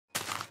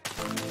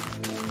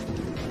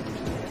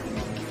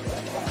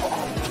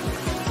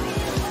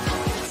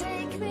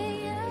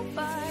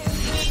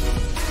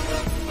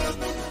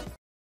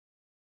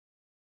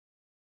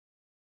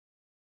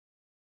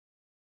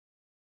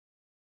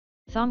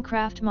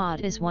Thaumcraft Mod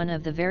is one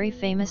of the very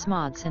famous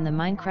mods in the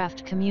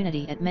Minecraft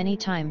community at many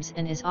times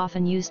and is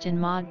often used in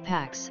mod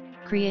packs,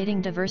 creating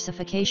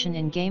diversification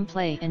in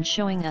gameplay and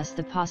showing us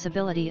the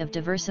possibility of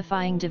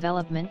diversifying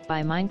development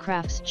by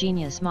Minecraft's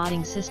genius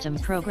modding system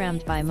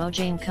programmed by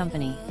Mojang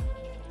company.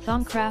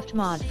 Thaumcraft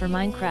Mod for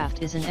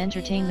Minecraft is an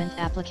entertainment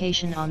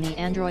application on the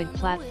Android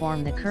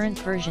platform. The current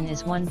version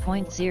is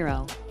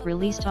 1.0,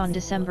 released on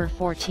December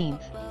 14,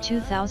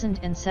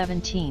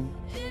 2017.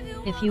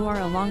 If you are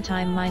a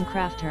longtime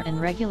Minecrafter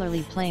and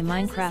regularly play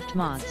Minecraft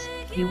mods,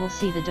 you will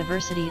see the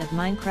diversity of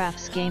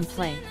Minecraft's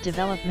gameplay,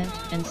 development,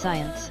 and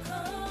science.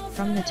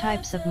 From the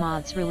types of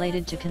mods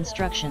related to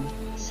construction,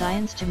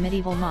 science to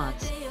medieval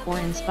mods, or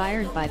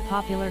inspired by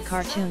popular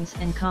cartoons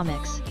and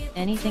comics,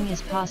 anything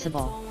is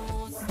possible.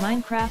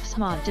 Minecraft's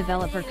mod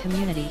developer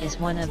community is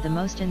one of the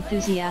most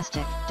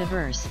enthusiastic,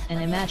 diverse,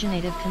 and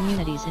imaginative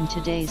communities in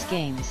today's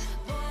games.